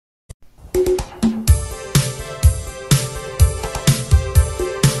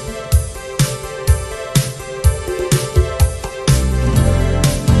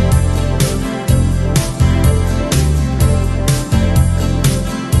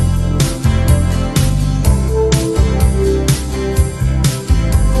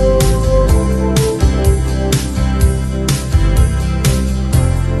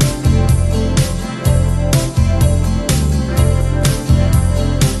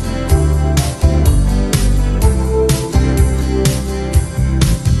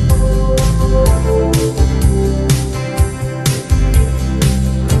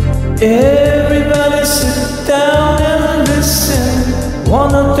Everybody sit down and listen.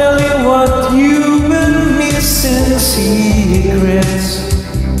 Wanna tell you what you've been missing. Secrets,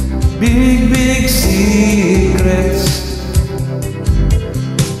 big, big secrets.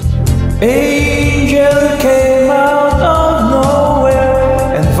 Angel came out of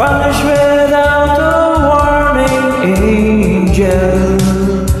nowhere and vanished without a warning. Angel,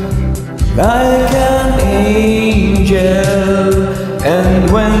 like an angel. And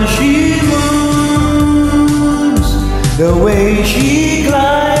when she moves, the way she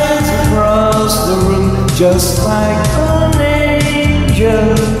glides across the room, just like an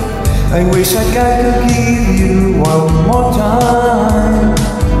angel. I wish I could give you one more time.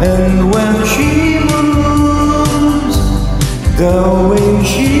 And when she moves, the way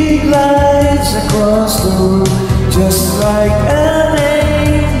she glides across the room, just like an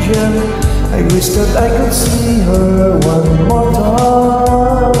angel. I wish that I could see her one more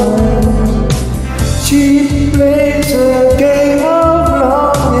time. She plays a game of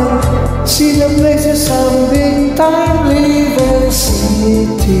longing, see the places some big time living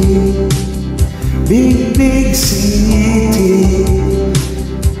city, big, big city.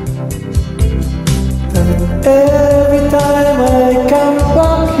 And every time I come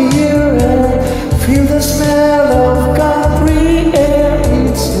back here and feel the smell of country air,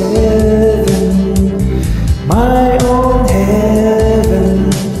 it's my own heaven.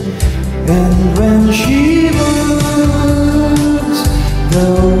 And when she moves, the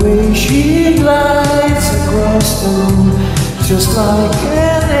way she glides across the room, just like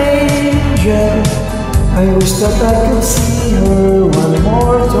an angel. I wish that I could see her one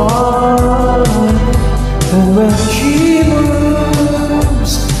more time. And when she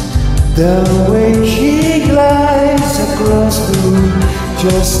moves, the way she glides across the room,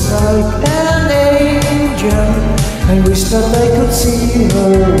 just like an angel. I wish that I could see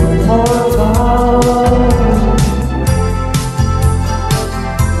her one more time.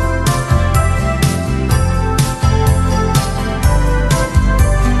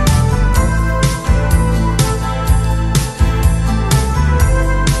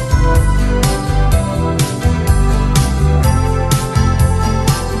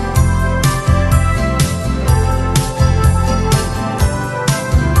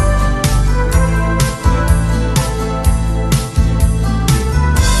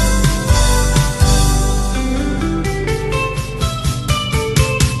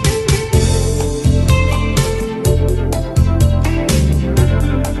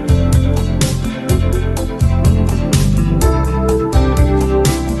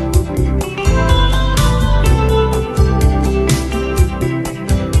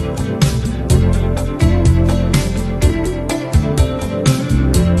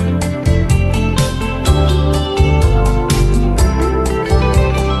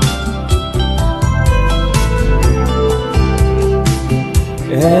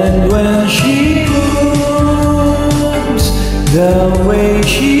 And when she moves, the way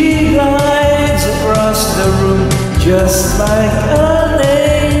she glides across the room, just like an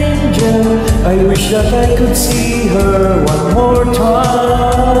angel. I wish that I could see her one more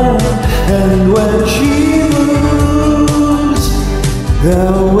time. And when she moves,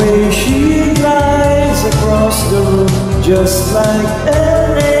 the way she glides across the room, just like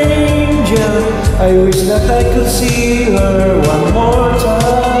an angel. I wish that I could see her one more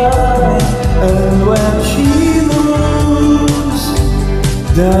time. And when she moves,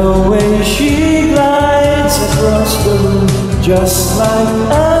 the way she glides across the room, just like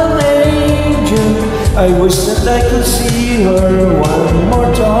an angel. I wish that I could see her one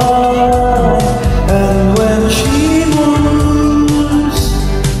more time. And when she moves,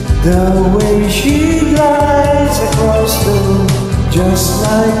 the way she glides across the room, just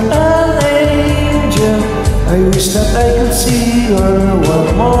like an angel. I wish that I could see her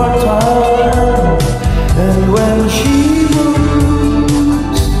one more time. And when she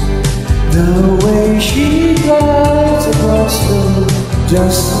moves, the way she glides across the room,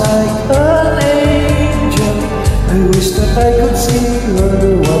 just like an angel. I wish that I could see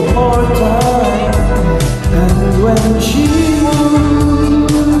her